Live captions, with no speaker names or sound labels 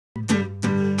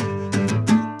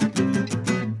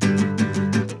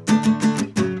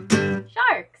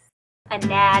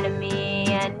Anatomy,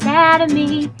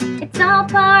 anatomy, it's all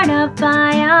part of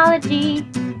biology.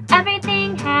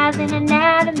 Everything has an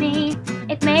anatomy,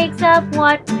 it makes up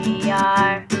what we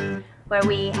are. Where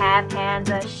we have hands,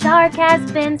 a shark has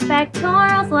fins,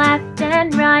 pectorals left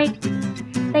and right.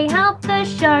 They help the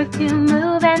shark to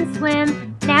move and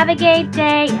swim, navigate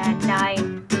day and night.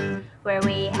 Where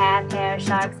we have hair,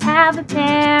 sharks have a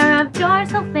pair of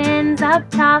dorsal fins up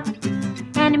top.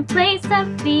 And in place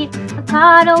of feet, a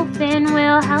caudal fin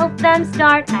will help them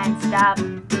start and stop.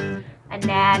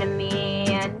 Anatomy,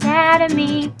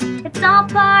 anatomy, it's all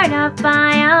part of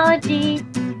biology.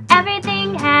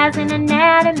 Everything has an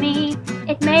anatomy,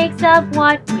 it makes up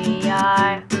what we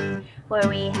are. Where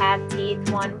we have teeth,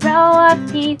 one row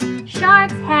of teeth,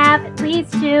 sharks have at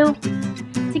least two.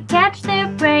 To catch their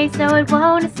prey so it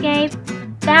won't escape,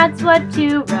 that's what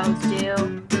two rows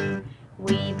do.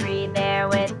 We breathe air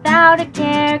without a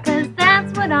care, 'cause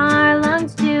that's what our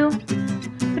lungs do.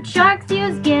 But sharks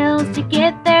use gills to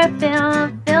get their fill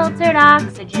of filtered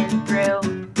oxygen through.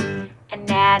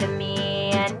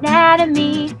 Anatomy,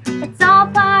 anatomy, it's all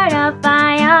part of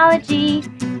biology.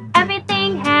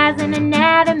 Everything has an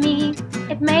anatomy,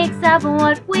 it makes up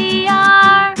what we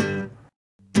are.